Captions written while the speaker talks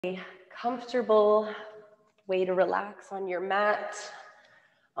A comfortable way to relax on your mat,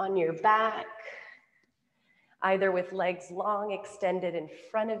 on your back, either with legs long extended in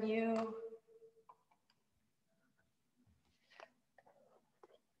front of you.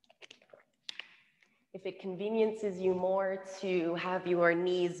 If it conveniences you more to have your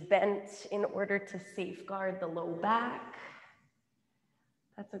knees bent in order to safeguard the low back,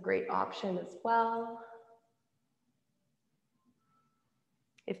 that's a great option as well.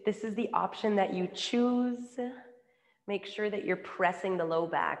 If this is the option that you choose, make sure that you're pressing the low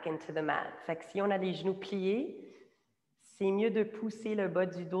back into the mat. Fait que si on a les genoux pliés, c'est mieux de pousser le bas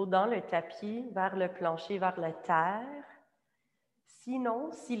du dos dans le tapis, vers le plancher, vers la terre.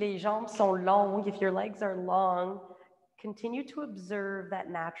 Sinon, si les jambes sont longues, if your legs are long, continue to observe that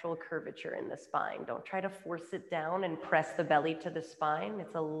natural curvature in the spine. Don't try to force it down and press the belly to the spine.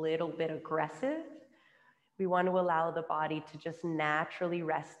 It's a little bit aggressive. We want to allow the body to just naturally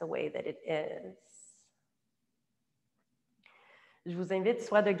rest the way that it is. Je vous invite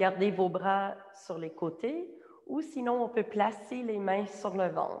soit de garder vos bras sur les côtés, ou sinon on peut placer les mains sur le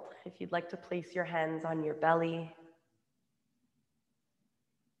ventre. If you'd like to place your hands on your belly.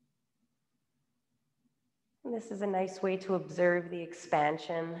 And this is a nice way to observe the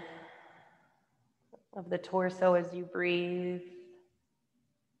expansion of the torso as you breathe.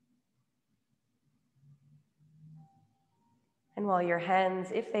 And while your hands,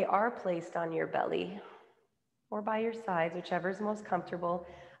 if they are placed on your belly or by your sides, whichever is most comfortable,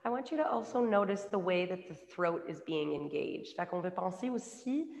 I want you to also notice the way that the throat is being engaged. Fait qu'on veut penser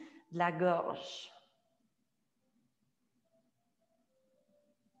aussi de la gorge.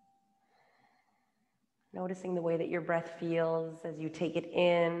 Noticing the way that your breath feels as you take it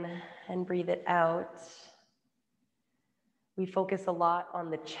in and breathe it out. We focus a lot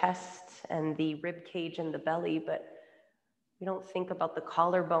on the chest and the rib cage and the belly, but we don't think about the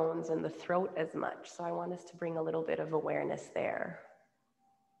collarbones and the throat as much. So I want us to bring a little bit of awareness there.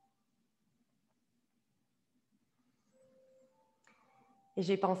 Et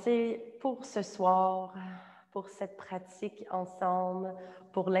j'ai pensé pour ce soir, pour cette pratique ensemble,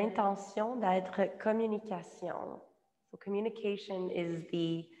 pour l'intention d'être communication. So communication is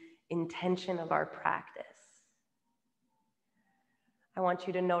the intention of our practice. I want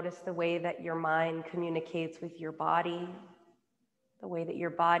you to notice the way that your mind communicates with your body, the way that your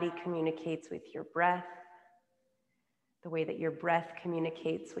body communicates with your breath, the way that your breath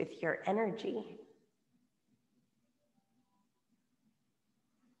communicates with your energy.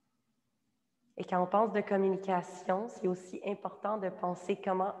 Et quand on pense de communication, c'est aussi important de penser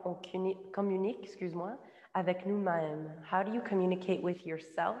comment on communique, avec nous-mêmes. How do you communicate with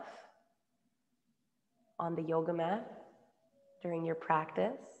yourself on the yoga mat during your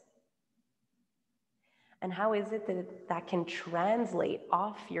practice? And how is it that that can translate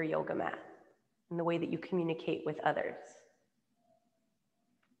off your yoga mat in the way that you communicate with others?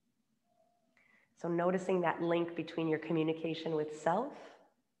 So noticing that link between your communication with self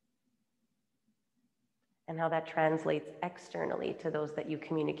and how that translates externally to those that you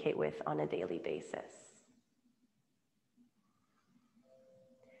communicate with on a daily basis.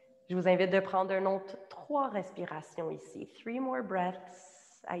 Je vous invite de prendre un autre 3 respirations ici. 3 more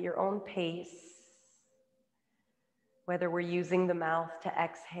breaths at your own pace. Whether we're using the mouth to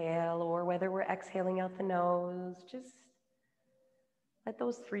exhale or whether we're exhaling out the nose, just let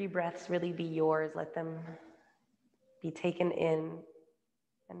those 3 breaths really be yours. Let them be taken in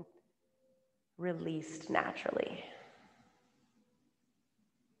and released naturally.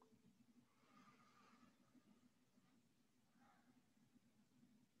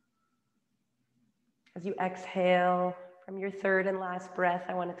 As you exhale from your 3rd and last breath,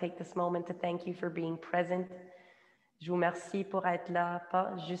 I want to take this moment to thank you for being present. Je vous remercie pour être là,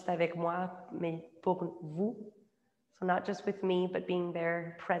 pas juste avec moi, mais pour vous. So not just with me, but being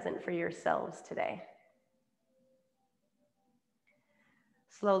there present for yourselves today.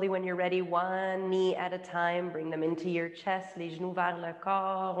 Slowly, when you're ready, 1 knee at a time, bring them into your chest, les genoux vers le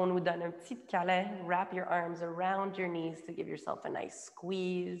corps. On nous donne un petit câlin. Wrap your arms around your knees to give yourself a nice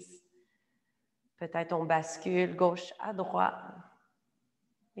squeeze. Peut-être on bascule gauche à droite.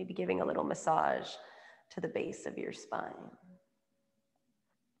 Maybe giving a little massage to the base of your spine.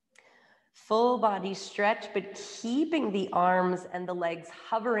 Full body stretch, but keeping the arms and the legs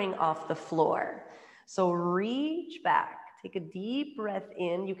hovering off the floor. So reach back. Take a deep breath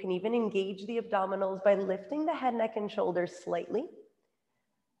in. You can even engage the abdominals by lifting the head, neck, and shoulders slightly.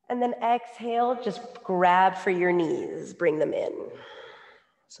 And then exhale, just grab for your knees, bring them in.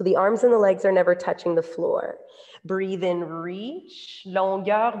 So the arms and the legs are never touching the floor. Breathe in, reach,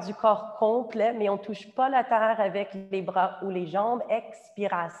 longueur du corps complet, mais on ne touche pas la terre avec les bras ou les jambes.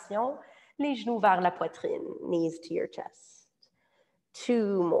 Expiration, les genoux vers la poitrine, knees to your chest.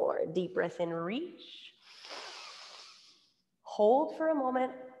 2 more. Deep breath in, reach. Hold for a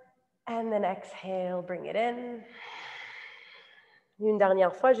moment, and then exhale, bring it in. Une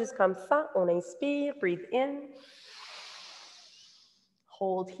dernière fois, juste comme ça. On inspire, breathe in.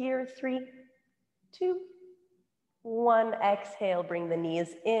 Hold here, 3, 2, 1. Exhale, bring the knees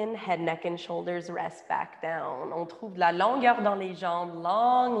in, head, neck, and shoulders rest back down. On trouve de la longueur dans les jambes,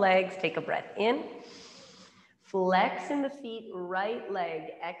 long legs. Take a breath in. Flex in the feet, right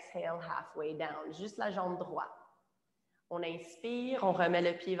leg. Exhale, halfway down. Juste la jambe droite. On inspire, on remet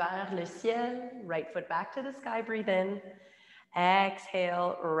le pied vers le ciel. Right foot back to the sky, breathe in.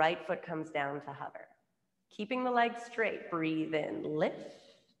 Exhale, right foot comes down to hover. Keeping the legs straight, breathe in, lift.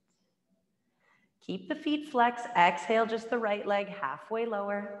 Keep the feet flexed. Exhale, just the right leg, halfway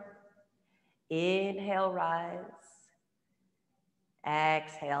lower. Inhale, rise.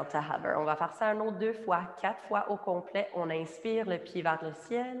 Exhale to hover. On va faire ça un autre 2 fois, 4 fois au complet. On inspire, le pied vers le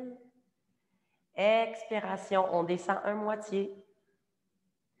ciel. Expiration, on descend un moitié.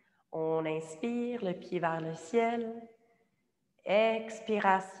 On inspire, le pied vers le ciel.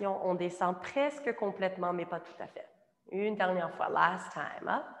 Expiration, on descend presque complètement, mais pas tout à fait. Une dernière fois, last time,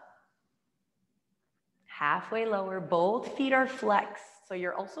 up. Halfway lower, both feet are flexed. So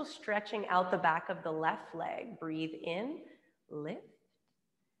you're also stretching out the back of the left leg. Breathe in, lift.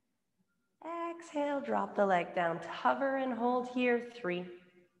 Exhale, drop the leg down to hover and hold here. 3,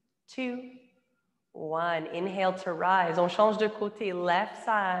 2, 1. Inhale to rise. On change de côté, left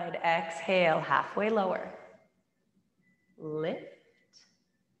side. Exhale, halfway lower. Lift.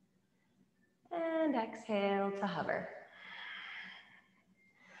 And exhale to hover.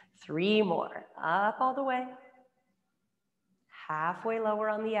 3 more. Up all the way. Halfway lower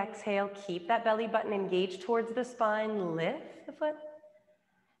on the exhale. Keep that belly button engaged towards the spine. Lift the foot.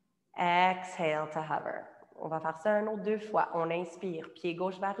 Exhale to hover. On va faire ça un autre 2 fois. On inspire, pied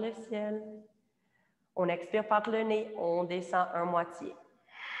gauche vers le ciel. On expire par le nez. On descend un moitié.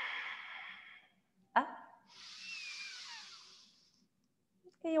 Up.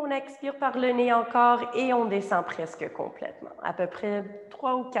 Et on expire par le nez encore et on descend presque complètement. À peu près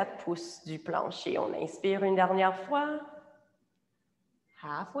 3 ou 4 pouces du plancher. On inspire une dernière fois.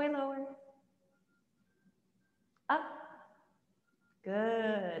 Halfway lower. Up.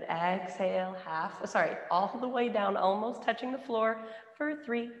 Good. Exhale, all the way down, almost touching the floor for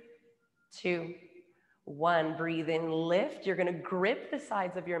 3, 2, 1. Breathe in, lift. You're going to grip the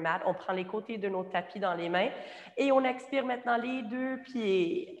sides of your mat. On prend les côtés de nos tapis dans les mains et on expire maintenant les 2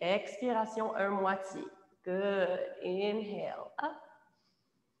 pieds. Expiration, un moitié. Good. Inhale, up.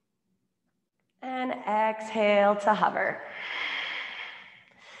 And exhale to hover.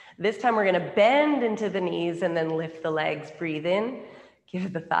 This time we're going to bend into the knees and then lift the legs. Breathe in.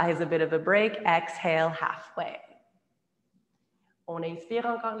 Give the thighs a bit of a break. Exhale, halfway. On inspire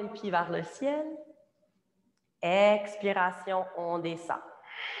encore les pieds vers le ciel. Expiration, on descend.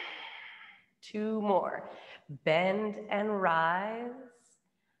 2 more. Bend and rise.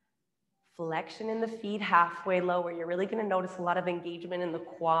 Flexion in the feet, halfway lower. You're really going to notice a lot of engagement in the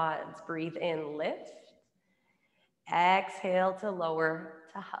quads. Breathe in, lift. Exhale to lower,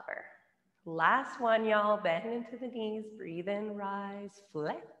 to hover. Last one, y'all. Bend into the knees. Breathe in, rise,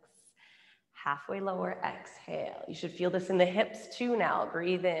 flex. Halfway lower, exhale. You should feel this in the hips too now.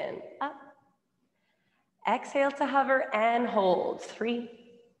 Breathe in, up. Exhale to hover and hold. 3,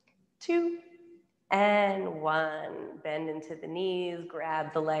 2, and 1. Bend into the knees.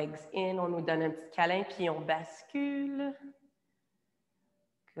 Grab the legs in. On nous donne un petit câlin, puis on bascule.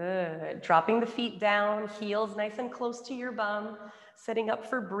 Good. Dropping the feet down, heels nice and close to your bum. Setting up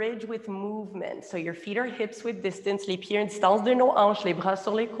for bridge with movement. So your feet are hips with distance, les pieds à une distance de nos hanches, les bras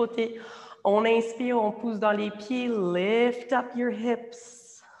sur les côtés. On inspire, on pousse dans les pieds, lift up your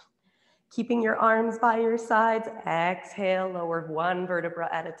hips. Keeping your arms by your sides. Exhale, lower 1 vertebra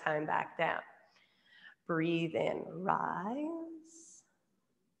at a time back down. Breathe in, rise.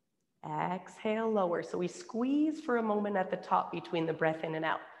 Exhale, lower. So we squeeze for a moment at the top between the breath in and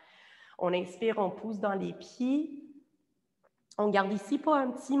out. On inspire, on pousse dans les pieds. On garde ici pas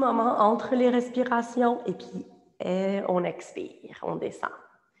un petit moment entre les respirations et puis on expire, on descend.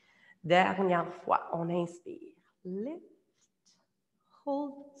 Dernière fois, on inspire. Lift,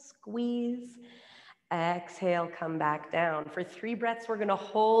 hold, squeeze. Exhale, come back down. For 3 breaths, we're going to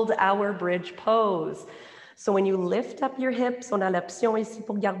hold our bridge pose. So when you lift up your hips, on a l'option ici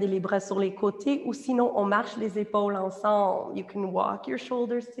pour garder les bras sur les côtés, ou sinon on marche les épaules ensemble. You can walk your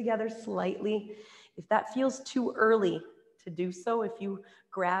shoulders together slightly. If that feels too early to do so, if you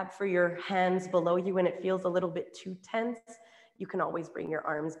grab for your hands below you and it feels a little bit too tense, you can always bring your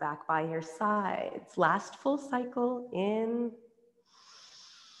arms back by your sides. Last full cycle, in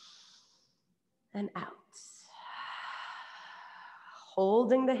and out.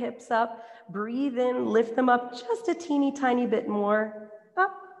 Holding the hips up, breathe in, lift them up just a teeny tiny bit more,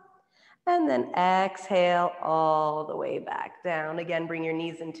 up, and then exhale all the way back down. Again, bring your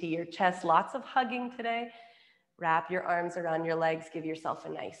knees into your chest, lots of hugging today. Wrap your arms around your legs, give yourself a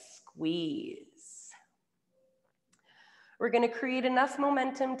nice squeeze. We're gonna create enough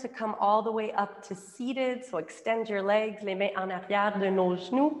momentum to come all the way up to seated, so extend your legs, les mains en arrière de nos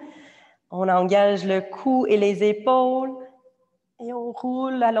genoux. On engage le cou et les épaules. Et on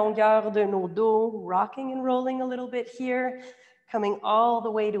roule la longueur de nos dos, rocking and rolling a little bit here, coming all the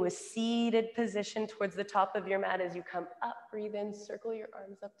way to a seated position towards the top of your mat as you come up. Breathe in, circle your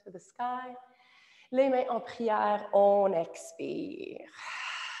arms up to the sky. Les mains en prière, on expire.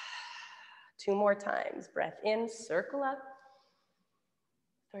 2 more times. Breath in, circle up.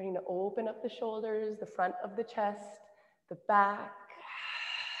 Starting to open up the shoulders, the front of the chest, the back.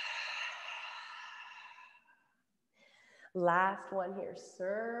 Last one here,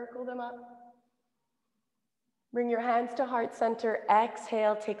 circle them up. Bring your hands to heart center,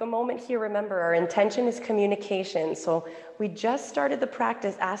 exhale, take a moment here. Remember, our intention is communication. So we just started the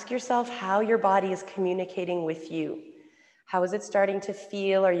practice. Ask yourself how your body is communicating with you. How is it starting to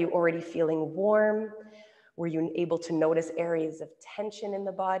feel? Are you already feeling warm? Were you able to notice areas of tension in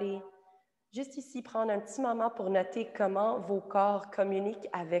the body? Juste ici, prendre un petit moment pour noter comment vos corps communiquent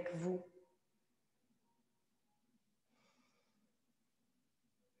avec vous.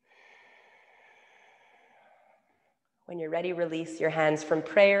 When you're ready, release your hands from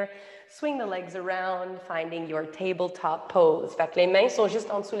prayer. Swing the legs around, finding your tabletop pose. Fait que les mains sont juste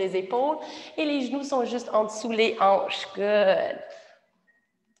en dessous les épaules et les genoux sont juste en dessous les hanches. Good.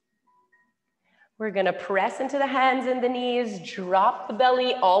 We're gonna press into the hands and the knees, drop the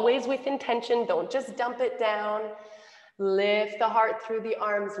belly, always with intention. Don't just dump it down. Lift the heart through the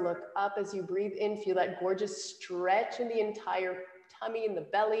arms, look up as you breathe in. Feel that gorgeous stretch in the entire tummy and the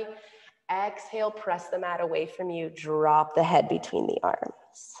belly. Exhale, press the mat away from you. Drop the head between the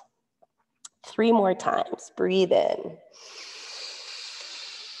arms. 3 more times. Breathe in.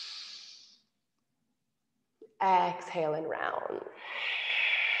 Exhale and round.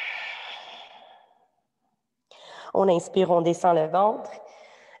 On inspire, on descend le ventre.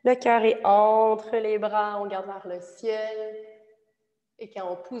 Le cœur est entre les bras, on garde vers le ciel. Et quand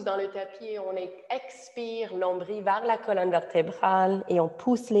on pousse dans le tapis, on expire, nombril vers la colonne vertébrale et on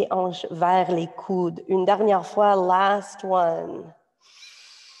pousse les hanches vers les coudes. Une dernière fois, last one.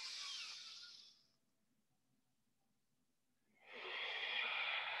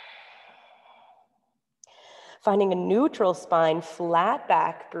 Finding a neutral spine, flat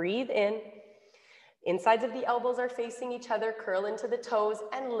back, breathe in. Insides of the elbows are facing each other, curl into the toes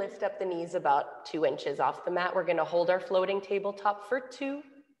and lift up the knees about 2 inches off the mat. We're gonna hold our floating tabletop for 2.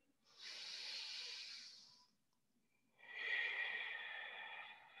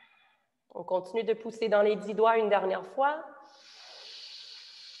 On continue de pousser dans les 10 doigts une dernière fois.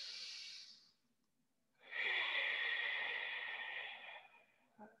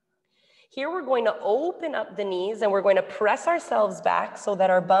 Here we're going to open up the knees and we're going to press ourselves back so that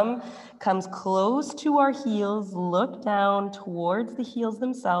our bum comes close to our heels. Look down towards the heels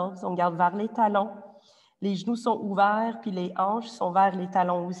themselves. On garde vers les talons. Les genoux sont ouverts, puis les hanches sont vers les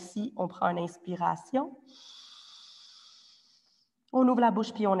talons aussi. On prend une inspiration. On ouvre la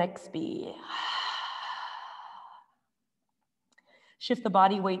bouche, puis on expire. Shift the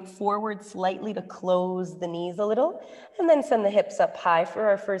body weight forward slightly to close the knees a little, and then send the hips up high for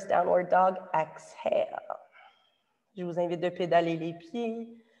our first downward dog. Exhale. Je vous invite de pédaler les pieds,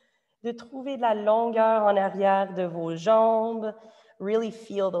 de trouver de la longueur en arrière de vos jambes. Really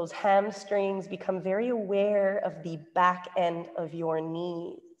feel those hamstrings. Become very aware of the back end of your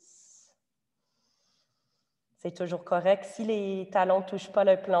knees. C'est toujours correct. Si les talons ne touchent pas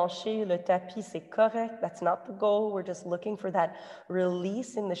le plancher, le tapis, c'est correct. That's not the goal. We're just looking for that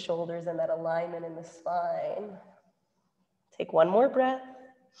release in the shoulders and that alignment in the spine. Take one more breath.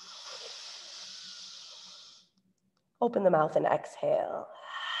 Open the mouth and exhale.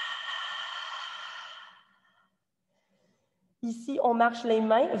 Ici, on marche les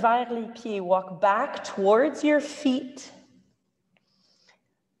mains vers les pieds. Walk back towards your feet.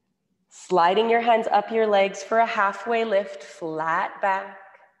 Sliding your hands up your legs for a halfway lift, flat back.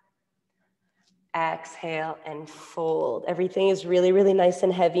 Exhale and fold. Everything is really, really nice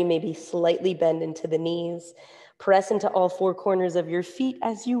and heavy. Maybe slightly bend into the knees. Press into all four corners of your feet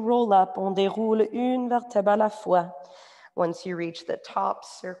as you roll up. On déroule une vertèbre à la fois. Once you reach the top,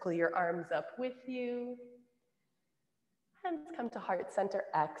 circle your arms up with you. Hands come to heart center.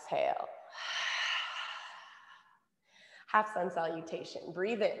 Exhale. Half sun salutation.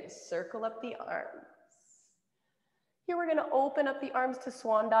 Breathe in. Circle up the arms. Here we're going to open up the arms to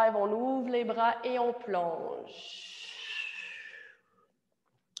swan dive. On ouvre les bras et on plonge.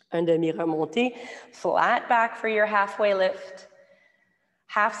 Un demi-remontée. Flat back for your halfway lift.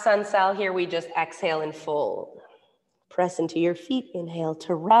 Half sun sal here. We just exhale and fold. Press into your feet. Inhale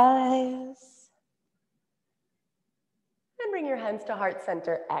to rise. And bring your hands to heart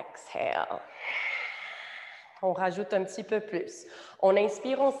center. Exhale. On rajoute un petit peu plus. On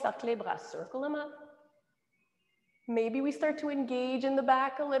inspire, on cercle les bras. Circle them up. Maybe we start to engage in the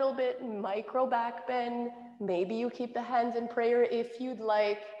back a little bit, micro back bend. Maybe you keep the hands in prayer if you'd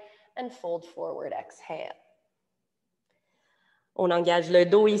like, and fold forward, exhale. On engage le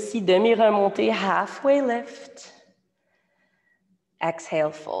dos ici, demi-remontée, halfway lift.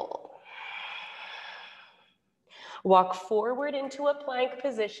 Exhale, fold. Walk forward into a plank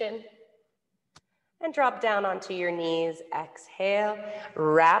position. And drop down onto your knees. Exhale.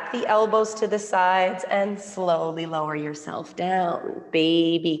 Wrap the elbows to the sides and slowly lower yourself down.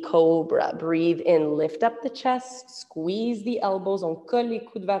 Baby cobra. Breathe in. Lift up the chest. Squeeze the elbows. On colle les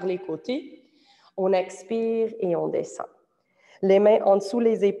coudes vers les côtés. On expire et on descend. Les mains en dessous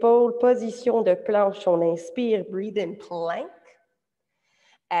les épaules. Position de planche. On inspire. Breathe in. Plank.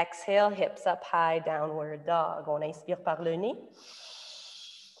 Exhale. Hips up high. Downward dog. On inspire par le nez.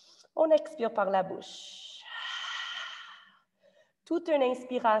 On expire par la bouche. Toute une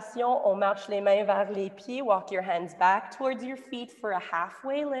inspiration, on marche les mains vers les pieds. Walk your hands back towards your feet for a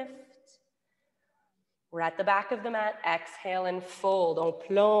halfway lift. We're at the back of the mat. Exhale and fold. On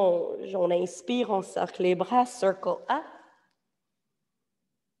plonge. On inspire, on cercle les bras. Circle up.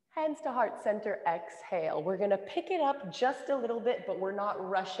 Hands to heart center. Exhale. We're going to pick it up just a little bit, but we're not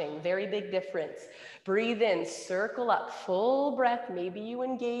rushing. Very big difference. Breathe in. Circle up. Full breath. Maybe you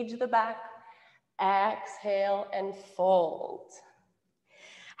engage the back. Exhale and fold.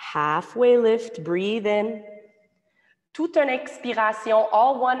 Halfway lift. Breathe in. Toute une expiration.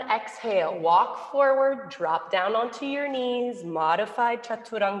 All one exhale. Walk forward. Drop down onto your knees. Modified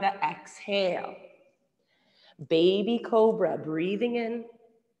chaturanga. Exhale. Baby cobra. Breathing in.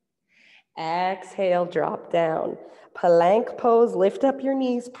 Exhale, drop down. Plank pose, lift up your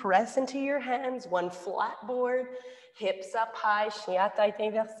knees, press into your hands, one flat board, hips up high, chien à tête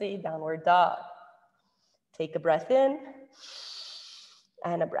inversée, downward dog. Take a breath in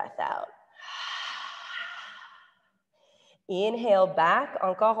and a breath out. Inhale back,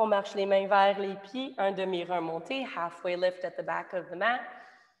 encore on marche les mains vers les pieds, un demi-remontée, halfway lift at the back of the mat.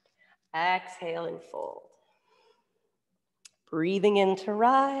 Exhale and fold. Breathing in to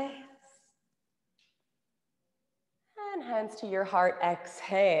rise. And hands to your heart,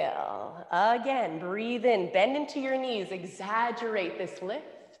 exhale. Again, breathe in, bend into your knees, exaggerate this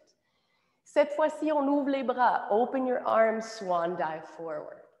lift. Cette fois-ci, on ouvre les bras, open your arms, swan dive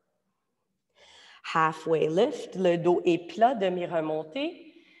forward. Halfway lift, le dos est plat,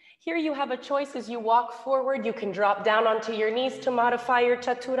 demi-remontée. Here you have a choice as you walk forward. You can drop down onto your knees to modify your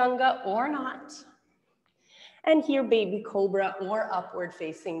chaturanga or not. And here, baby cobra or upward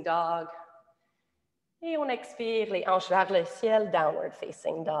facing dog. Et on expire, les hanches vers le ciel, downward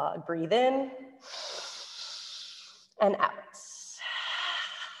facing dog. Breathe in and out.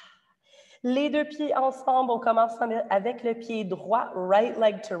 Les deux pieds ensemble, on commence avec le pied droit, right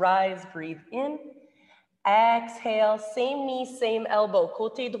leg to rise. Breathe in. Exhale, same knee, same elbow.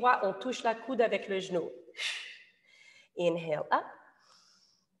 Côté droit, on touche la coude avec le genou. Inhale up.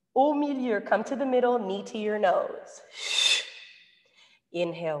 Au milieu, come to the middle, knee to your nose.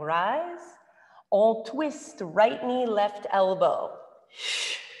 Inhale, rise. On twist, right knee, left elbow.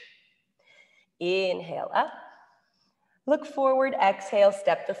 Inhale up. Look forward, exhale,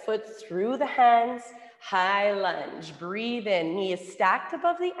 step the foot through the hands. High lunge, breathe in. Knee is stacked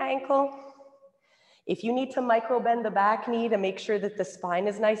above the ankle. If you need to micro bend the back knee to make sure that the spine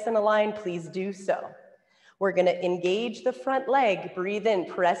is nice and aligned, please do so. We're gonna engage the front leg. Breathe in,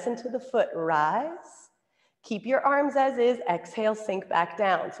 press into the foot, rise. Keep your arms as is, exhale, sink back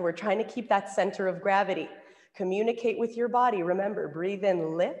down. So we're trying to keep that center of gravity. Communicate with your body. Remember, breathe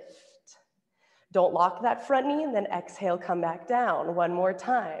in, lift. Don't lock that front knee and then exhale, come back down. One more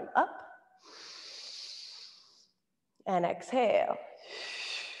time, up. And exhale.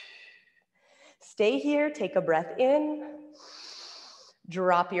 Stay here, take a breath in.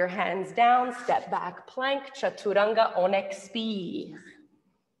 Drop your hands down, step back, plank, chaturanga, on expire.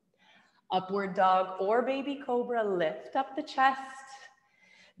 Upward dog or baby cobra, lift up the chest.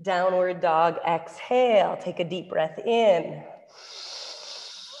 Downward dog, exhale, take a deep breath in.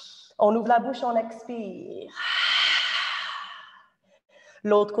 On ouvre la bouche, on expire.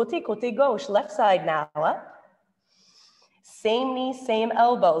 L'autre côté, côté gauche, left side now, up. Same knee, same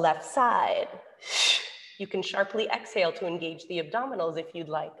elbow, left side. You can sharply exhale to engage the abdominals if you'd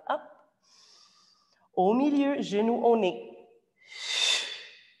like, up. Au milieu, genou au nez.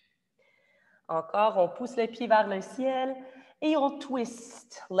 Encore, on pousse les pieds vers le ciel et on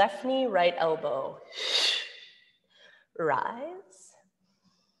twist. Left knee, right elbow. Rise.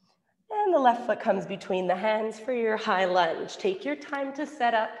 And the left foot comes between the hands for your high lunge. Take your time to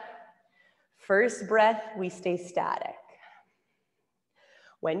set up. First breath, we stay static.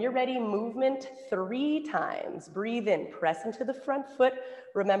 When you're ready, movement 3 times. Breathe in, press into the front foot.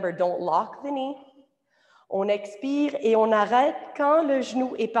 Remember, don't lock the knee. On expire et on arrête quand le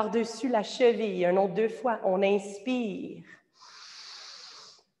genou est par-dessus la cheville. Un autre 2 fois, on inspire.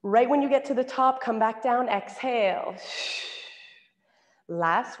 Right when you get to the top, come back down, exhale.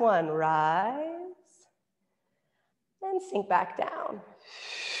 Last one, rise. And sink back down.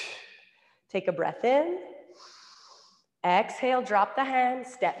 Take a breath in. Exhale, drop the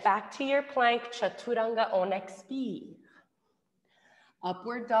hands, step back to your plank, chaturanga, on expire.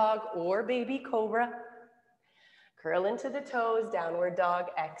 Upward dog or baby cobra. Curl into the toes, downward dog,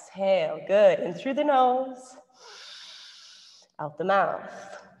 exhale. Good, in through the nose, out the mouth.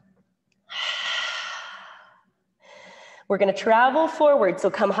 We're gonna travel forward,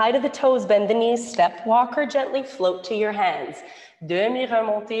 so come high to the toes, bend the knees, step, walk, or gently float to your hands.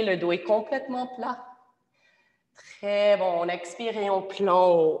 Demi-remontée, le dos est complètement plat. Très bon, on expire et on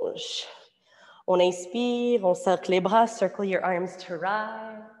plonge. On inspire, on cercle les bras, circle your arms to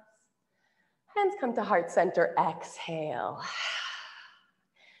rise. Hands come to heart center, exhale.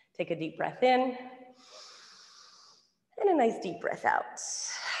 Take a deep breath in. And a nice deep breath out.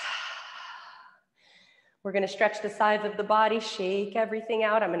 We're gonna stretch the sides of the body, shake everything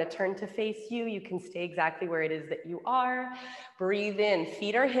out. I'm gonna turn to face you. You can stay exactly where it is that you are. Breathe in,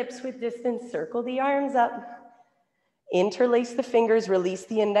 feet or hips with distance, circle the arms up. Interlace the fingers, release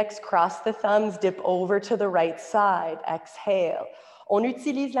the index, cross the thumbs, dip over to the right side, exhale. On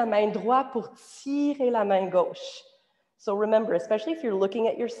utilise la main droite pour tirer la main gauche. So remember, especially if you're looking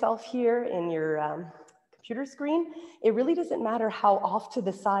at yourself here in your computer screen, it really doesn't matter how off to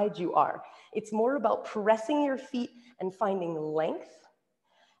the side you are. It's more about pressing your feet and finding length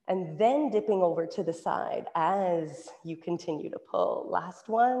and then dipping over to the side as you continue to pull. Last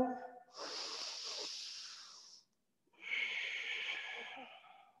one.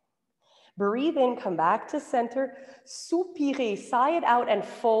 Breathe in, come back to center, soupirez, sigh it out and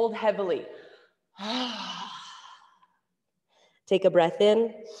fold heavily. Take a breath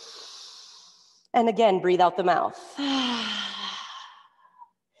in. And again, breathe out the mouth.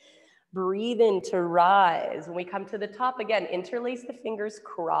 Breathe in to rise. When we come to the top, again, interlace the fingers,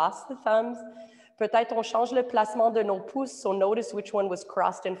 cross the thumbs. Peut-être on change le placement de nos pouces, so notice which one was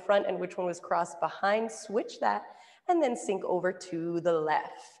crossed in front and which one was crossed behind. Switch that, and then sink over to the left.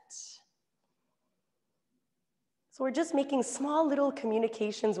 So we're just making small little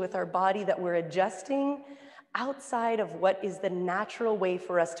communications with our body that we're adjusting outside of what is the natural way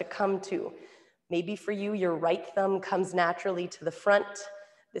for us to come to. Maybe for you, your right thumb comes naturally to the front.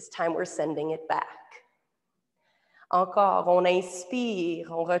 This time we're sending it back. Encore, on inspire,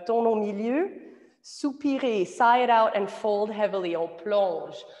 on retourne au milieu, soupirez, sigh it out and fold heavily, on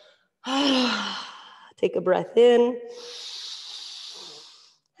plonge. Take a breath in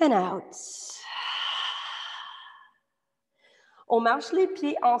and out. On marche les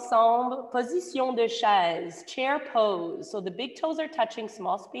pieds ensemble, position de chaise, chair pose. So the big toes are touching,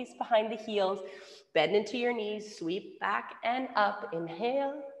 small space behind the heels. Bend into your knees, sweep back and up.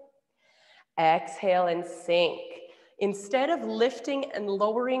 Inhale, exhale and sink. Instead of lifting and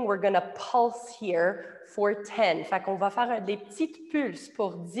lowering, we're gonna pulse here for 10. Fait qu'on va faire des petites pulses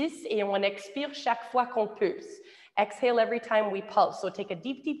pour 10 et on expire chaque fois qu'on pulse. Exhale every time we pulse. So take a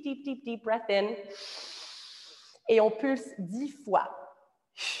deep, deep, deep, deep, deep breath in. Et on pulse 10 fois.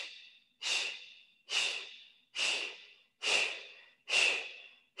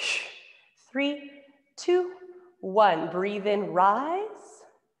 3, 2, 1. Breathe in, rise.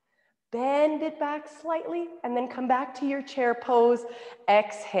 Bend it back slightly, and then come back to your chair pose.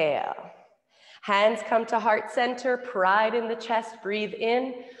 Exhale. Hands come to heart center, pride in the chest, breathe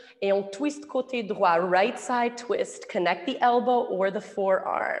in. Et on twist côté droit, right side twist. Connect the elbow or the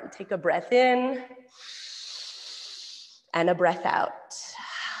forearm. Take a breath in. And a breath out.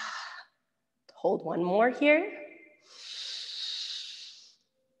 Hold one more here.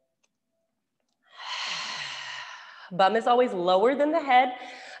 Bum is always lower than the head,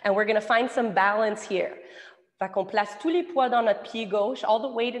 and we're gonna find some balance here. Fait qu'on place tous les poids dans notre pied gauche, all the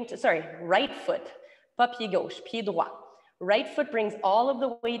weight into, right foot, pas pied gauche, pied droit. Right foot brings all of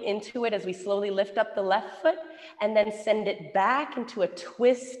the weight into it as we slowly lift up the left foot, and then send it back into a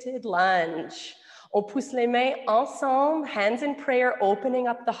twisted lunge. On pousse les mains ensemble, hands in prayer, opening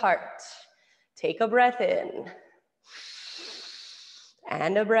up the heart. Take a breath in,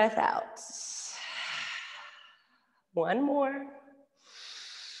 and a breath out. One more.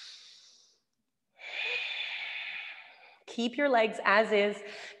 Keep your legs as is.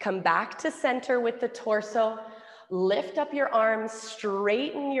 Come back to center with the torso. Lift up your arms,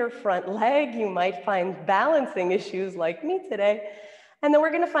 straighten your front leg. You might find balancing issues like me today. And then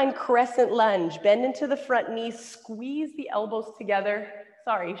we're gonna find crescent lunge. Bend into the front knees, squeeze the elbows together,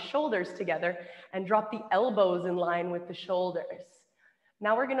 shoulders together, and drop the elbows in line with the shoulders.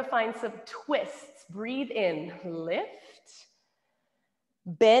 Now we're gonna find some twists. Breathe in, lift.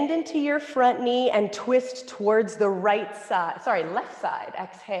 Bend into your front knee and twist towards the left side,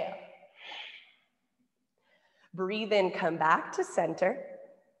 exhale. Breathe in, come back to center.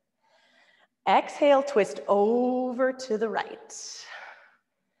 Exhale, twist over to the right.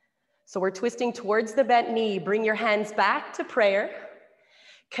 So we're twisting towards the bent knee. Bring your hands back to prayer.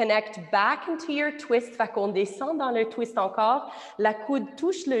 Connect back into your twist. Fait qu'on descend dans le twist encore. La coude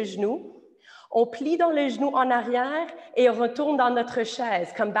touche le genou. On plie dans le genou en arrière et on retourne dans notre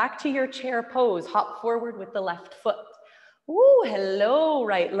chaise. Come back to your chair pose. Hop forward with the left foot. Ooh, hello,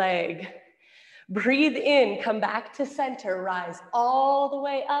 right leg. Breathe in, come back to center. Rise all the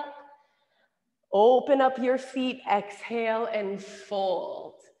way up. Open up your feet. Exhale and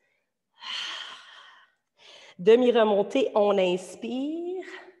fold. Demi-remontée, on inspire.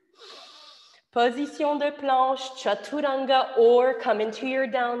 Position de planche, chaturanga, or come into your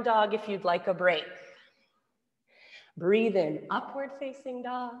down dog if you'd like a break. Breathe in, upward facing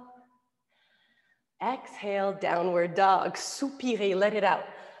dog. Exhale, downward dog. Soupirez, let it out.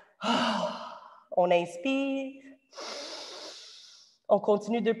 On inspire. On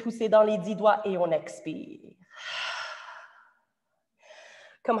continue de pousser dans les 10 doigts et on expire.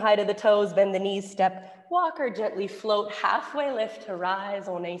 Come high to the toes, bend the knees, step, walk or gently float, halfway lift to rise.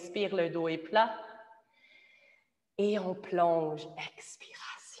 On inspire, le dos est plat. Et on plonge,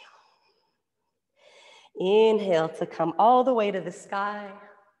 expiration. Inhale to come all the way to the sky.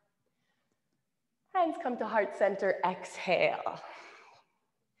 Hands come to heart center, exhale.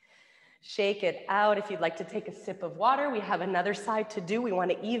 Shake it out. If you'd like to take a sip of water, we have another side to do. We want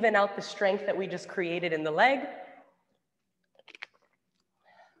to even out the strength that we just created in the leg.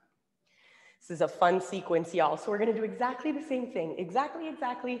 This is a fun sequence, y'all. So we're gonna do exactly the same thing.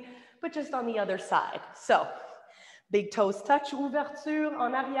 Exactly, but just on the other side. So, big toes touch, ouverture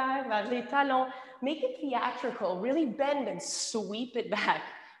en arrière, vers les talons. Make it theatrical. Really bend and sweep it back.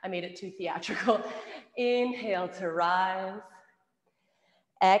 I made it too theatrical. Inhale to rise.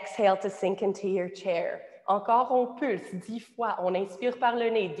 Exhale to sink into your chair. Encore, on pulse 10 fois. On inspire par le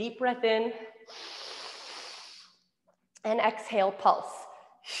nez. Deep breath in. And exhale, pulse.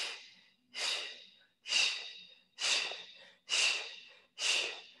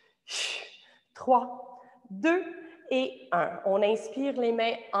 3, 2 et 1. On inspire les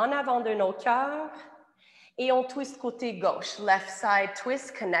mains en avant de nos cœurs et on twist côté gauche. Left side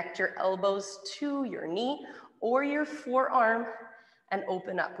twist, connect your elbows to your knee or your forearm and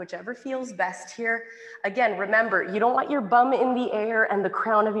open up, whichever feels best here. Again, remember, you don't want your bum in the air and the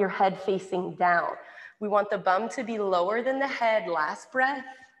crown of your head facing down. We want the bum to be lower than the head. Last breath.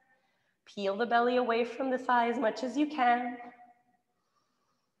 Peel the belly away from the thigh as much as you can.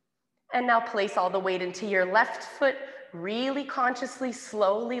 And now place all the weight into your left foot. Really consciously,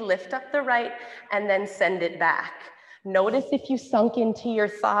 slowly lift up the right and then send it back. Notice if you sunk into your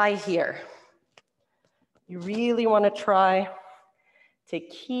thigh here. You really want to try to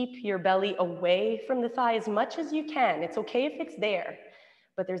keep your belly away from the thigh as much as you can. It's okay if it's there,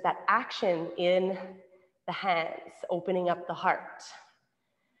 but there's that action in the hands, opening up the heart.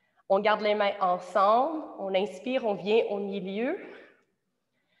 On garde les mains ensemble. On inspire, on vient au milieu.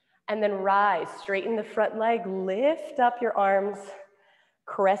 And then rise, straighten the front leg, lift up your arms,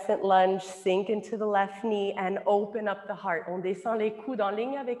 crescent lunge, sink into the left knee and open up the heart. On descend les coudes en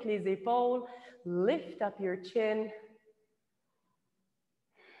ligne avec les épaules, lift up your chin.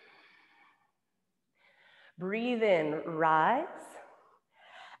 Breathe in, rise.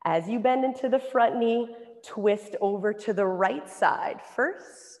 As you bend into the front knee, twist over to the right side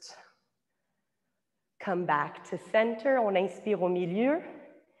first. Come back to center. On inspire au milieu.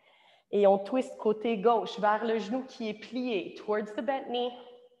 Et on twist côté gauche vers le genou qui est plié towards the bent knee.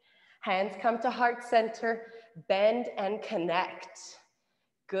 Hands come to heart center. Bend and connect.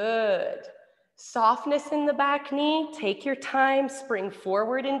 Good. Softness in the back knee. Take your time. Spring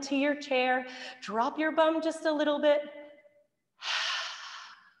forward into your chair. Drop your bum just a little bit.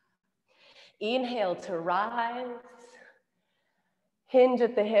 Inhale to rise. Hinge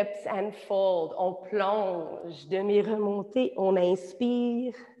at the hips and fold. On plonge. Demi-remontée. On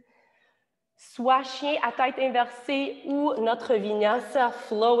inspire. Soit chien à tête inversée ou notre vinyasa.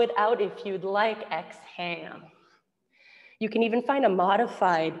 Flow it out if you'd like. Exhale. You can even find a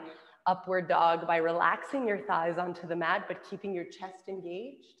modified upward dog by relaxing your thighs onto the mat, but keeping your chest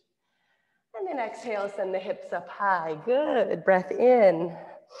engaged. And then exhale, send the hips up high. Good. Breath in.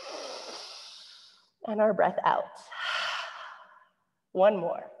 And our breath out. One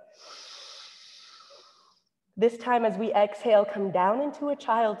more. This time as we exhale, come down into a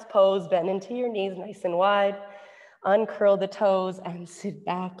child's pose, bend into your knees nice and wide, uncurl the toes and sit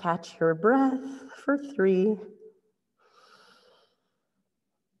back, catch your breath for 3.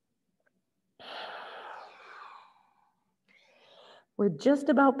 We're just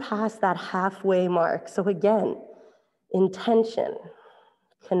about past that halfway mark. So again, intention,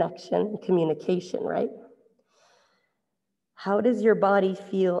 connection, communication, right? How does your body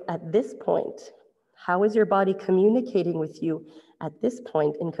feel at this point? How is your body communicating with you at this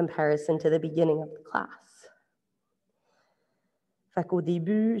point in comparison to the beginning of the class? Fait qu'au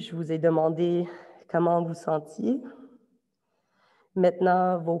début, je vous ai demandé comment vous sentiez.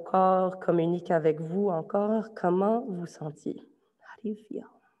 Maintenant, vos corps communiquent avec vous encore. Comment vous sentiez? How do you feel?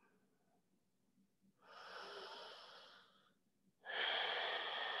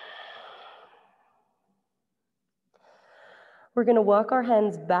 We're going to walk our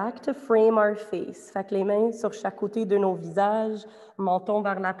hands back to frame our face. Fait que les mains sur chaque côté de nos visages, menton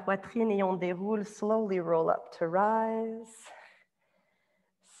vers la poitrine et on déroule. Slowly roll up to rise.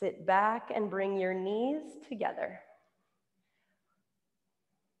 Sit back and bring your knees together.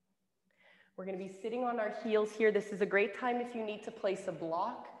 We're going to be sitting on our heels here. This is a great time if you need to place a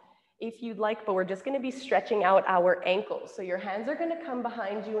block, if you'd like, but we're just going to be stretching out our ankles. So your hands are going to come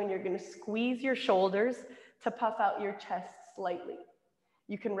behind you and you're going to squeeze your shoulders to puff out your chest slightly.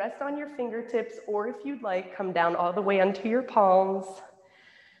 You can rest on your fingertips, or if you'd like, come down all the way onto your palms.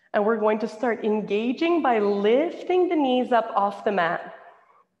 And we're going to start engaging by lifting the knees up off the mat.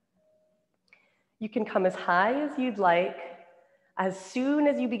 You can come as high as you'd like. As soon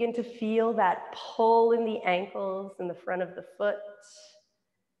as you begin to feel that pull in the ankles and the front of the foot,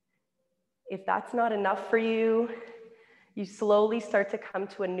 if that's not enough for you, you slowly start to come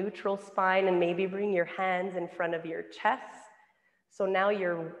to a neutral spine and maybe bring your hands in front of your chest. So now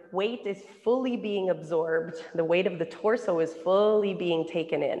your weight is fully being absorbed. The weight of the torso is fully being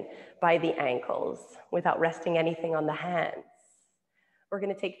taken in by the ankles without resting anything on the hands. We're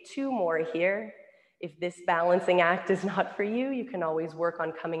going to take 2 more here. If this balancing act is not for you, you can always work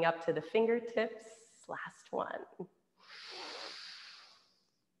on coming up to the fingertips. Last one.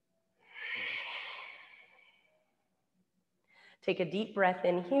 Take a deep breath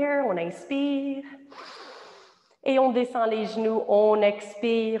in here, on inspire. Et on descend les genoux, on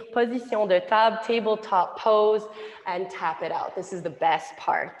expire. Position de table, tabletop pose, and tap it out. This is the best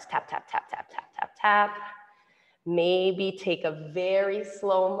part. Tap, tap, tap, tap, tap, tap, tap. Maybe take a very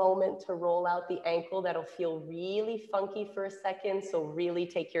slow moment to roll out the ankle. That'll feel really funky for a second, so really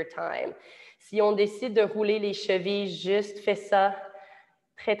take your time. Si on décide de rouler les chevilles, juste fais ça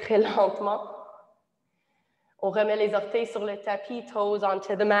très, très lentement. On remet les orteils sur le tapis, toes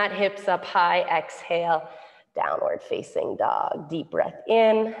onto the mat, hips up high, exhale, downward facing dog. Deep breath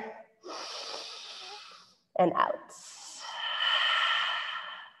in and out.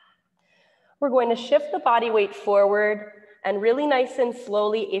 We're going to shift the body weight forward and really nice and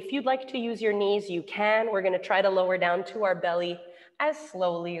slowly. If you'd like to use your knees, you can. We're going to try to lower down to our belly as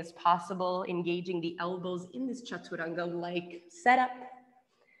slowly as possible, engaging the elbows in this chaturanga-like setup.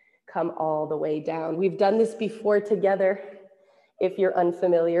 Come all the way down. We've done this before together. If you're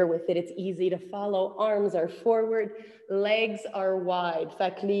unfamiliar with it, it's easy to follow. Arms are forward, legs are wide.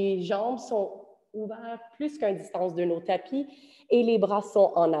 Fait que les jambes sont ouvertes plus qu'une distance de nos tapis et les bras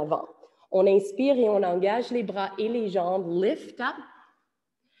sont en avant. On inspire et on engage les bras et les jambes. Lift up.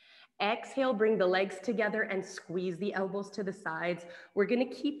 Exhale, bring the legs together and squeeze the elbows to the sides. We're going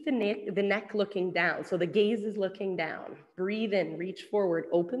to keep the neck looking down. So the gaze is looking down. Breathe in, reach forward,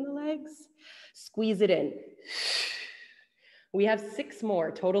 open the legs, squeeze it in. We have 6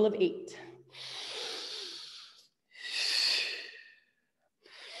 more, total of 8.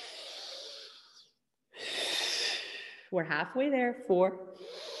 We're halfway there. 4.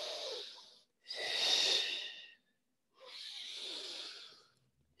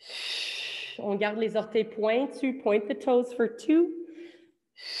 On garde les orteils pointus. Point the toes for 2.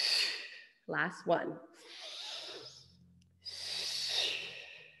 Last 1.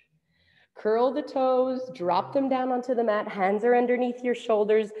 Curl the toes, drop them down onto the mat. Hands are underneath your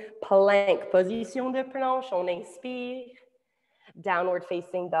shoulders. Plank, position de planche. On inspire. Downward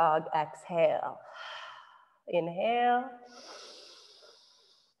facing dog, exhale. Inhale.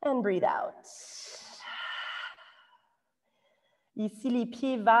 And breathe out. Ici, les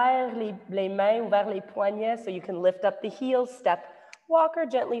pieds vers les mains ou vers les poignets, so you can lift up the heels, step, walk or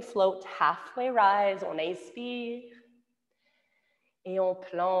gently float, halfway rise, on inspire. Et on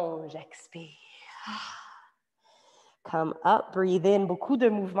plonge, expire. Come up, breathe in. Beaucoup de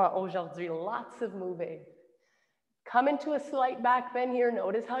mouvements aujourd'hui, lots of moving. Come into a slight back bend here.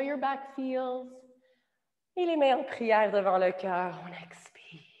 Notice how your back feels. Et les mains en prière devant le cœur, on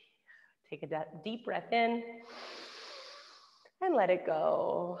expire. Take a deep breath in. And let it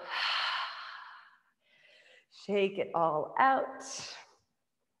go. Shake it all out.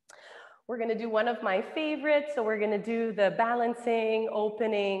 We're gonna do one of my favorites. So we're gonna do the balancing,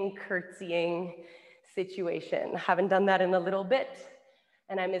 opening, curtsying situation. I haven't done that in a little bit,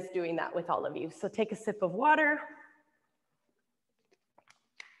 and I miss doing that with all of you. So take a sip of water.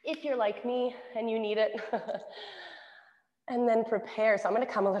 If you're like me and you need it. And then prepare. So I'm gonna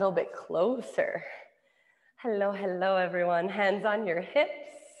come a little bit closer. Hello, hello, everyone. Hands on your hips.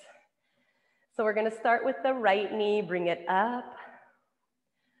 So we're gonna start with the right knee, bring it up.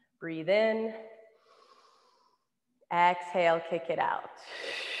 Breathe in. Exhale, kick it out.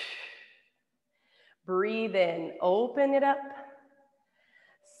 Breathe in, open it up.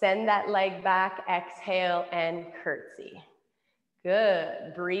 Send that leg back, exhale, and curtsy.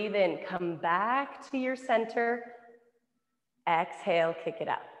 Good, breathe in, come back to your center. Exhale, kick it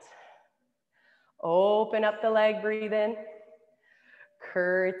out. Open up the leg, breathe in.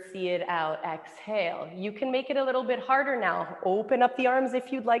 Curtsy it out, exhale. You can make it a little bit harder now. Open up the arms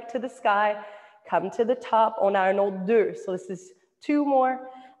if you'd like to the sky. Come to the top, on a un autre 2. So this is 2 more.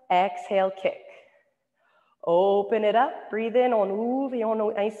 Exhale, kick. Open it up, breathe in, on ouvre et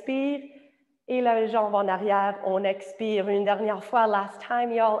on inspire. Et la jambe en arrière, on expire. Une dernière fois, last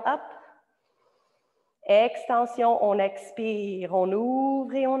time, y'all, up. Extension, on expire. On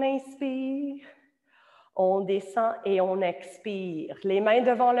ouvre et on inspire. On descend et on expire. Les mains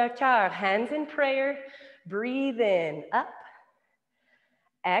devant le cœur, hands in prayer. Breathe in, up.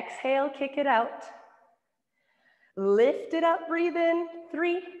 Exhale, kick it out. Lift it up, breathe in.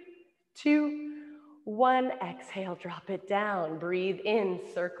 3, 2, 1. Exhale, drop it down. Breathe in,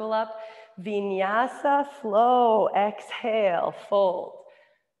 circle up. Vinyasa, flow. Exhale, fold.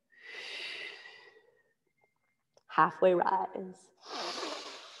 Halfway rise.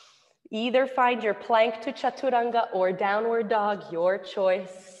 Either find your plank to chaturanga or downward dog, your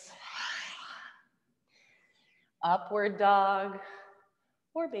choice. Upward dog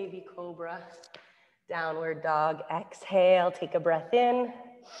or baby cobra. Downward dog, exhale, take a breath in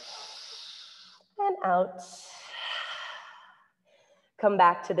and out. Come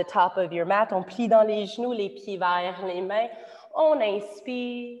back to the top of your mat. On plie dans les genoux, les pieds vers les mains. On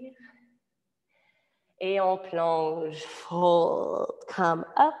inspire. Et on plonge, fold, come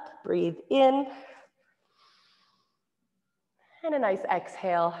up, breathe in. And a nice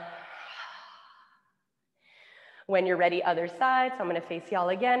exhale. When you're ready, other side. So I'm gonna face y'all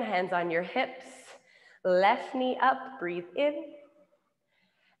again, hands on your hips. Left knee up, breathe in.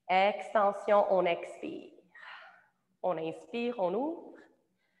 Extension, on expire. On inspire, on ouvre.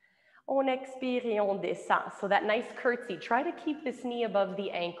 On expire et on descend. So that nice curtsy, try to keep this knee above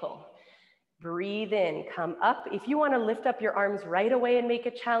the ankle. Breathe in, come up. If you want to lift up your arms right away and make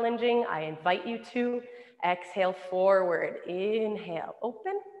it challenging, I invite you to. Exhale, forward. Inhale,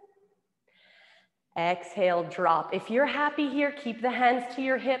 open. Exhale, drop. If you're happy here, keep the hands to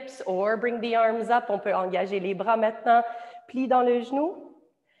your hips or bring the arms up. On peut engager les bras maintenant. Plie dans le genou.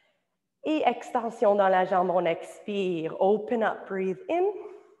 Et extension dans la jambe, on expire. Open up, breathe in.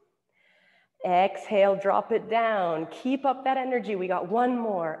 Exhale, drop it down. Keep up that energy. We got one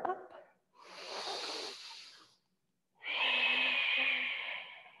more. Up.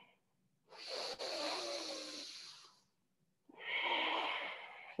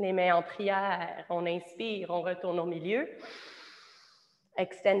 Les mains en prière, on inspire, on retourne au milieu.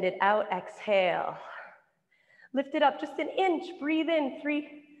 Extend it out, exhale. Lift it up just an inch, breathe in, 3,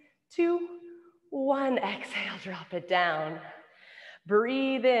 2, 1. Exhale, drop it down.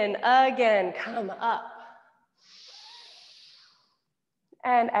 Breathe in, again, come up.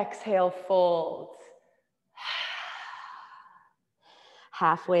 And exhale, fold.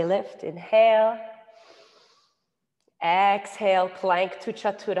 Halfway lift, inhale. Exhale, plank to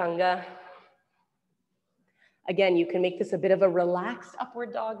chaturanga. Again, you can make this a bit of a relaxed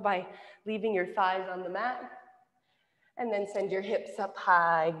upward dog by leaving your thighs on the mat. And then send your hips up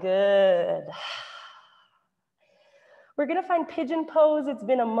high, good. We're gonna find pigeon pose. It's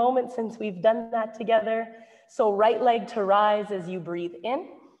been a moment since we've done that together. So right leg to rise as you breathe in.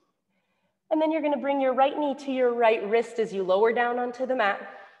 And then you're gonna bring your right knee to your right wrist as you lower down onto the mat.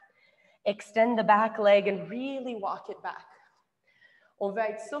 Extend the back leg and really walk it back. On va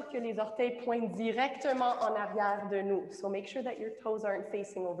être sûr que les orteils pointent directement en arrière de nous. So make sure that your toes aren't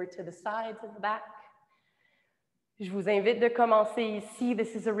facing over to the sides and the back. Je vous invite de commencer ici.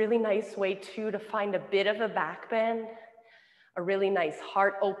 This is a really nice way too to find a bit of a back bend, a really nice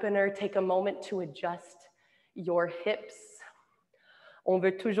heart opener. Take a moment to adjust your hips. On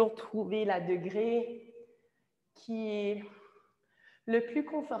veut toujours trouver la degré qui est le plus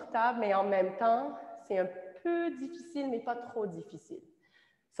confortable, mais en même temps, c'est un peu difficile, mais pas trop difficile.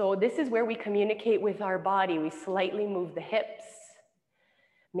 So this is where we communicate with our body. We slightly move the hips.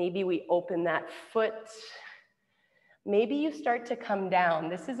 Maybe we open that foot. Maybe you start to come down.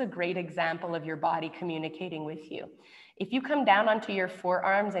 This is a great example of your body communicating with you. If you come down onto your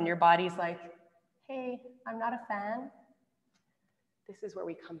forearms and your body's like, hey, I'm not a fan, this is where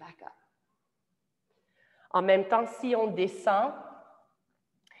we come back up. En même temps, si on descend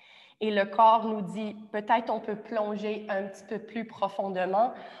et le corps nous dit, peut-être on peut plonger un petit peu plus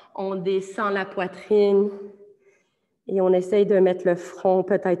profondément, on descend la poitrine et on essaye de mettre le front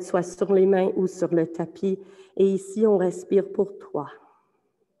peut-être soit sur les mains ou sur le tapis. Et ici, on respire pour 3.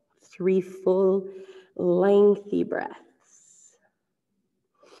 3 full, lengthy breaths.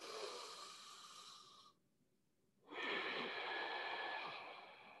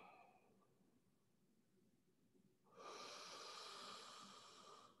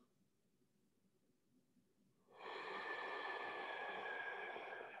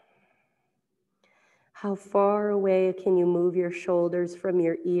 How far away can you move your shoulders from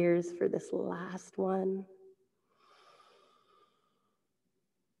your ears for this last one?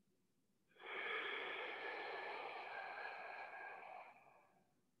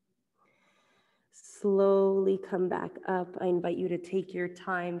 Slowly come back up. I invite you to take your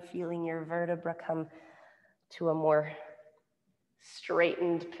time feeling your vertebra come to a more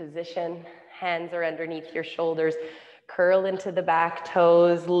straightened position. Hands are underneath your shoulders. Curl into the back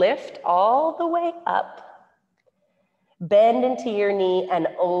toes. Lift all the way up. Bend into your knee and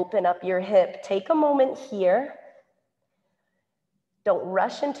open up your hip. Take a moment here. Don't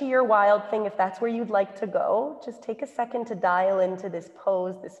rush into your wild thing if that's where you'd like to go. Just take a second to dial into this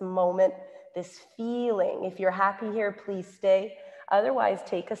pose, this moment, this feeling. If you're happy here, please stay. Otherwise,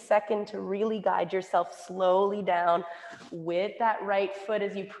 take a second to really guide yourself slowly down with that right foot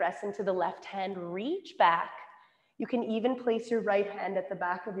as you press into the left hand. Reach back. You can even place your right hand at the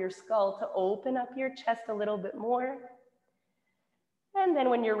back of your skull to open up your chest a little bit more. And then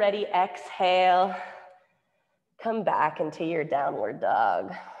when you're ready, exhale. Come back into your downward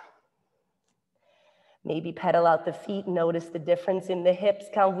dog. Maybe pedal out the feet. Notice the difference in the hips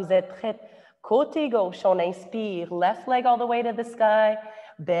quand vous êtes prête. Côté gauche, on inspire. Left leg all the way to the sky.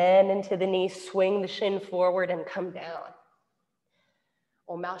 Bend into the knee. Swing the shin forward and come down.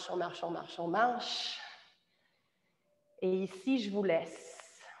 On marche, on marche, on marche, on marche. Et ici, je vous laisse.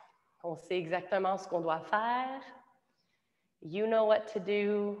 On sait exactement ce qu'on doit faire. You know what to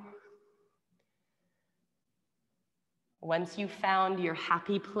do. Once you've found your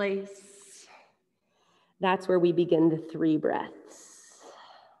happy place, that's where we begin the 3 breaths.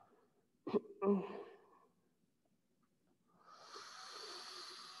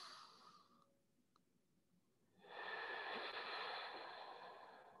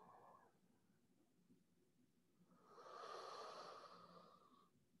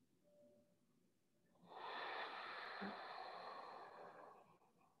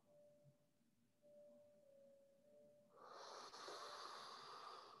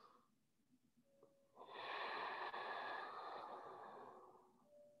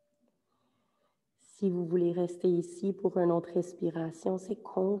 Si vous voulez rester ici pour une autre respiration, c'est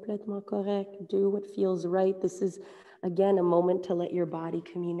complètement correct. Do what feels right. This is, again, a moment to let your body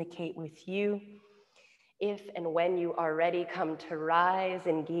communicate with you. If and when you are ready, come to rise,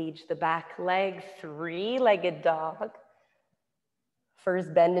 engage the back leg, 3-legged dog.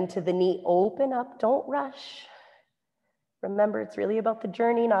 First, bend into the knee, open up, don't rush. Remember, it's really about the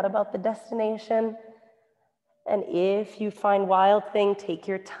journey, not about the destination. And if you find wild thing, take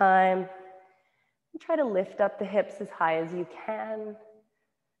your time. And try to lift up the hips as high as you can.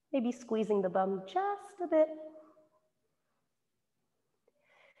 Maybe squeezing the bum just a bit.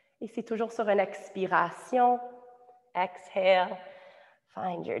 Et c'est toujours sur une expiration. Exhale,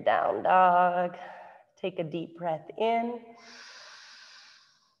 find your down dog. Take a deep breath in.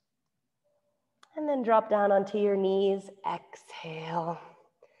 And then drop down onto your knees. Exhale.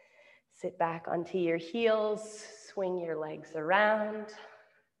 Sit back onto your heels. Swing your legs around.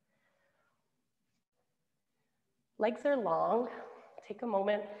 Legs are long. Take a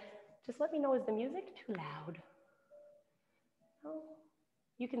moment. Just let me know, is the music too loud? No?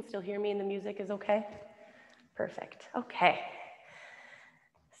 You can still hear me and the music is okay? Perfect. Okay.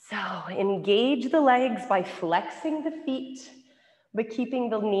 So engage the legs by flexing the feet, but keeping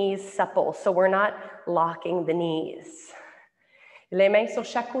the knees supple. So we're not locking the knees. Les mains sur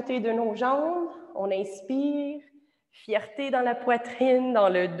chaque côté de nos jambes. On inspire. Fierté dans la poitrine, dans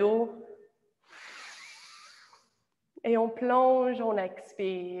le dos. Et on plonge, on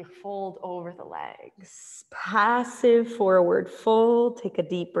expire, fold over the legs. Passive forward fold. Take a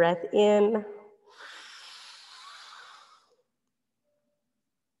deep breath in.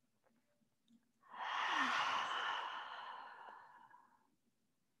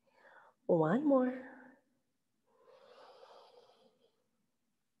 One more.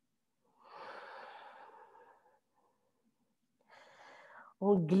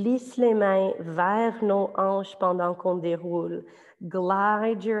 On glisse les mains vers nos hanches pendant qu'on déroule.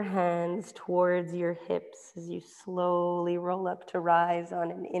 Glide your hands towards your hips as you slowly roll up to rise on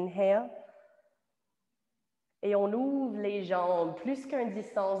an inhale. Et on ouvre les jambes plus qu'une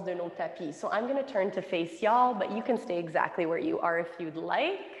distance de nos tapis. So I'm going to turn to face y'all, but you can stay exactly where you are if you'd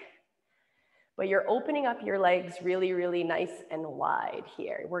like. But you're opening up your legs really, really nice and wide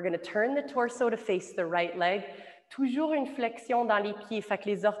here. We're going to turn the torso to face the right leg. Toujours une flexion dans les pieds. Fait que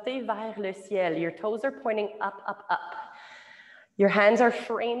les orteils vers le ciel. Your toes are pointing up, up, up. Your hands are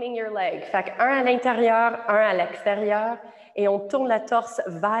framing your leg. Fait que un à l'intérieur, un à l'extérieur. Et on tourne la torse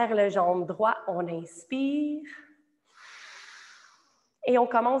vers le jambe droit. On inspire. Et on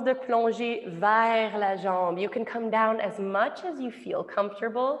commence de plonger vers la jambe. You can come down as much as you feel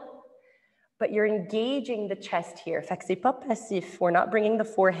comfortable. But you're engaging the chest here. Fait que c'est pas passif. We're not bringing the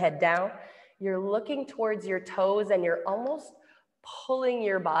forehead down. You're looking towards your toes and you're almost pulling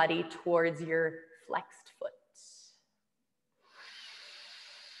your body towards your flexed foot.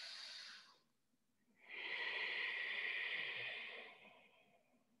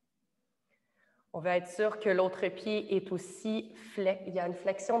 On va être sûr que l'autre pied est aussi, il y a une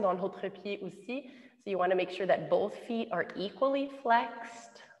flexion dans l'autre pied aussi. So you want to make sure that both feet are equally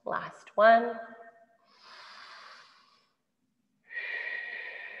flexed. Last one.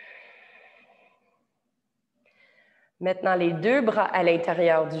 Maintenant, les deux bras à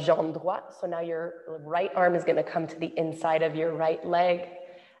l'intérieur du jambe droit. So now your right arm is going to come to the inside of your right leg.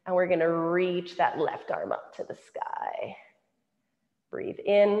 And we're going to reach that left arm up to the sky. Breathe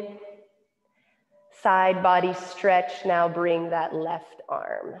in. Side body stretch. Now bring that left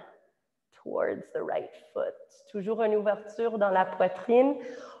arm towards the right foot. Toujours une ouverture dans la poitrine.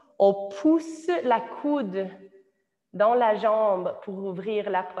 On pousse la coude dans la jambe pour ouvrir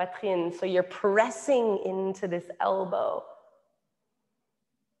la poitrine. So you're pressing into this elbow.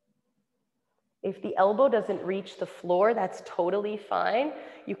 If the elbow doesn't reach the floor, that's totally fine.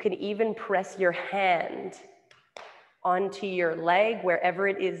 You can even press your hand onto your leg, wherever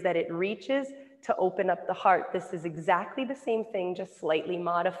it is that it reaches, to open up the heart. This is exactly the same thing, just slightly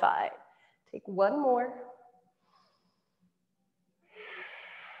modified. Take one more.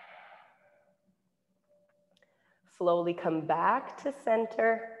 Slowly come back to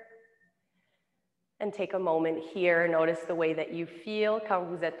center. And take a moment here. Notice the way that you feel. Quand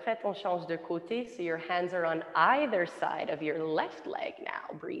vous êtes prête, on change de côté. So your hands are on either side of your left leg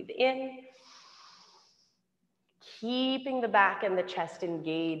now. Breathe in. Keeping the back and the chest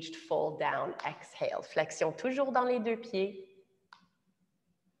engaged, fold down, exhale. Flexion toujours dans les deux pieds.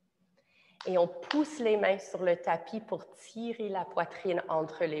 Et on pousse les mains sur le tapis pour tirer la poitrine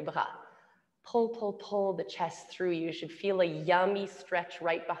entre les bras. Pull, pull, pull the chest through. You should feel a yummy stretch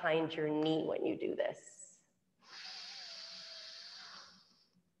right behind your knee when you do this.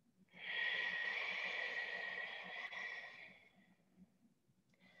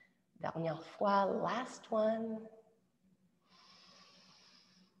 Dernière fois, last one.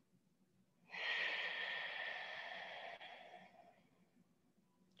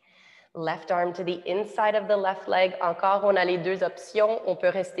 Left arm to the inside of the left leg. Encore, on a les deux options. On peut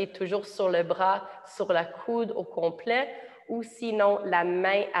rester toujours sur le bras, sur la coude au complet, ou sinon la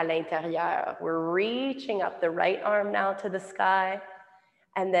main à l'intérieur. We're reaching up the right arm now to the sky.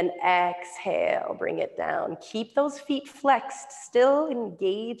 And then exhale, bring it down. Keep those feet flexed, still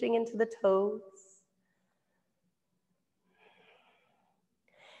engaging into the toes.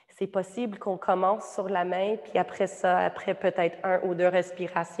 C'est possible qu'on commence sur la main, puis après ça, après peut-être 1 ou 2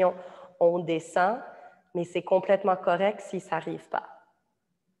 respirations, on descend, mais c'est complètement correct si ça n'arrive pas.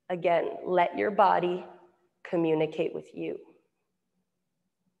 Again, let your body communicate with you.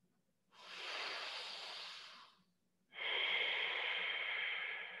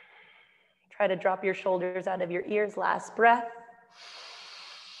 Try to drop your shoulders out of your ears. Last breath.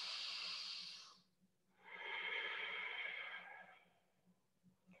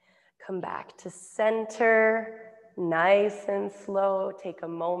 Come back to center, nice and slow. Take a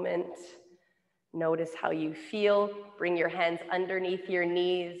moment. Notice how you feel. Bring your hands underneath your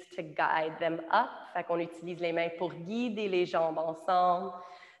knees to guide them up. Fait qu'on utilise les mains pour guider les jambes ensemble.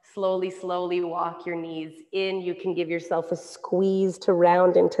 Slowly, slowly walk your knees in. You can give yourself a squeeze to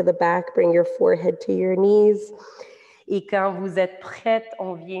round into the back. Bring your forehead to your knees. Et quand vous êtes prête,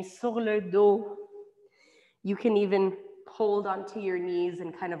 on vient sur le dos. You can even hold onto your knees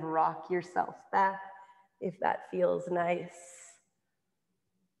and kind of rock yourself back if that feels nice.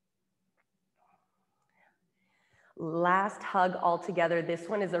 Last hug all together. This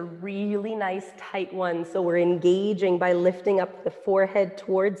one is a really nice tight one. So we're engaging by lifting up the forehead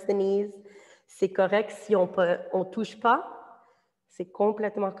towards the knees. C'est correct si on touche pas. C'est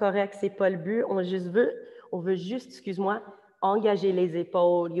complètement correct. C'est pas le but. On veut juste, excuse-moi, engager les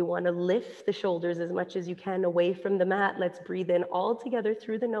épaules. You want to lift the shoulders as much as you can away from the mat. Let's breathe in all together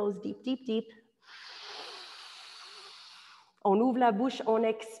through the nose, deep, deep, deep. On ouvre la bouche, on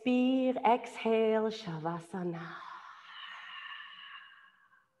expire, exhale, Shavasana.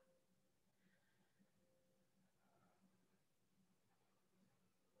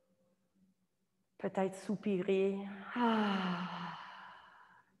 Peut-être soupirer.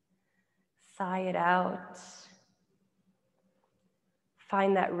 Sigh it out.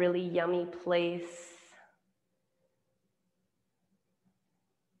 Find that really yummy place.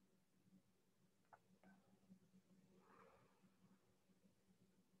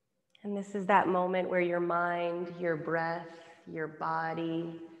 And this is that moment where your mind, your breath, your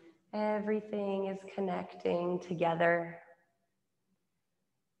body, everything is connecting together.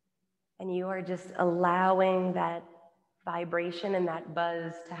 And you are just allowing that vibration and that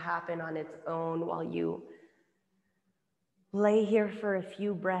buzz to happen on its own while you lay here for a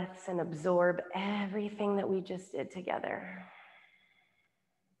few breaths and absorb everything that we just did together.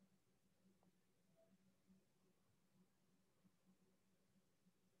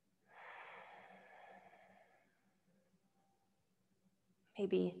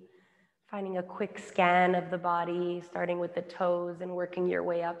 Maybe finding a quick scan of the body, starting with the toes and working your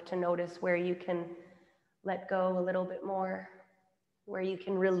way up to notice where you can let go a little bit more, where you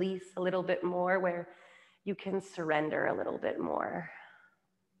can release a little bit more, where you can surrender a little bit more.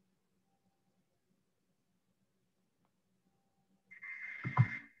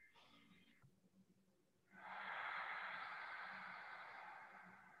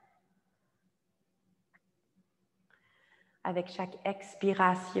 Avec chaque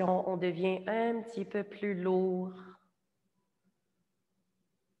expiration, on devient un petit peu plus lourd.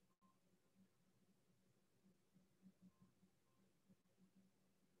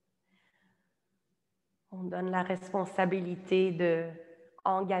 On donne la responsabilité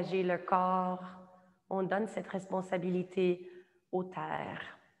d'engager le corps. On donne cette responsabilité aux terres,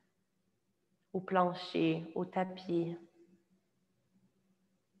 au plancher, au tapis.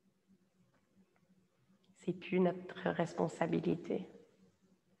 C'est plus notre responsabilité.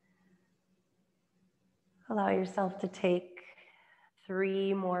 Allow yourself to take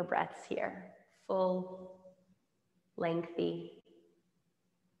 3 more breaths here. Full, lengthy.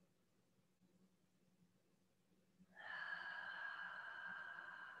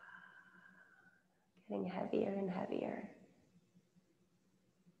 Getting heavier and heavier.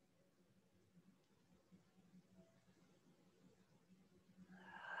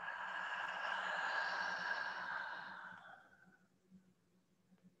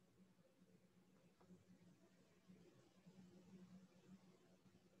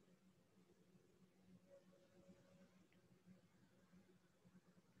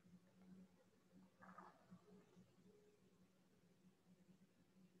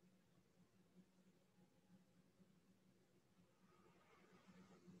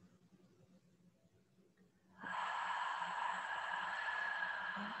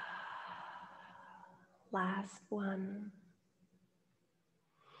 Last one.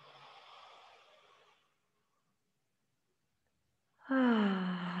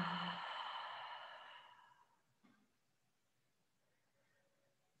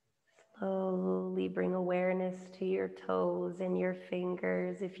 Slowly bring awareness to your toes and your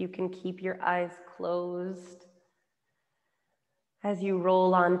fingers. If you can keep your eyes closed, As you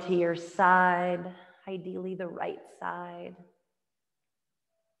roll onto your side, ideally the right side,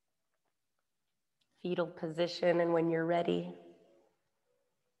 fetal position, and when you're ready,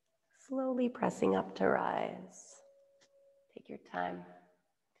 slowly pressing up to rise. Take your time.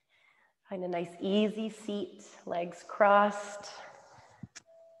 Find a nice easy seat, legs crossed,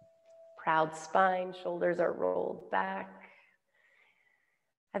 proud spine, shoulders are rolled back.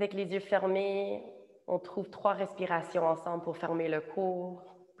 Avec les yeux fermés, on trouve 3 respirations ensemble pour fermer le cours.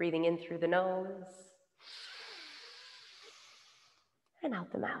 Breathing in through the nose and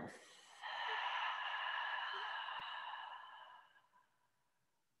out the mouth.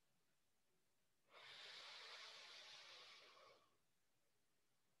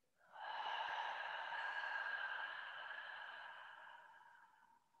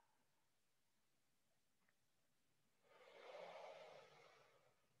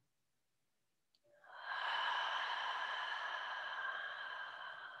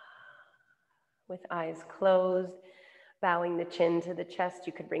 With eyes closed, bowing the chin to the chest,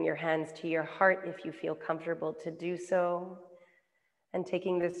 you could bring your hands to your heart if you feel comfortable to do so. And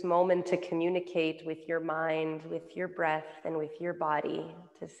taking this moment to communicate with your mind, with your breath, and with your body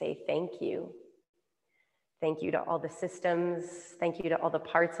to say thank you. Thank you to all the systems. Thank you to all the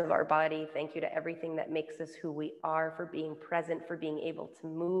parts of our body. Thank you to everything that makes us who we are, for being present, for being able to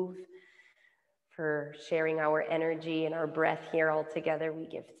move, for sharing our energy and our breath here all together. We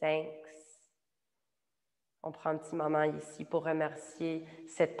give thanks. On prend un petit moment ici pour remercier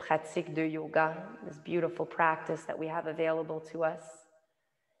cette pratique de yoga, this beautiful practice that we have available to us.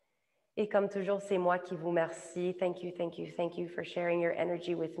 Et comme toujours, c'est moi qui vous remercie. Thank you, thank you, thank you for sharing your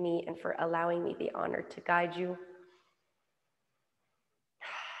energy with me and for allowing me the honor to guide you.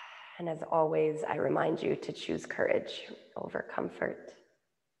 And as always, I remind you to choose courage over comfort.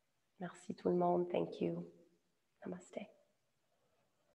 Merci tout le monde. Thank you. Namaste.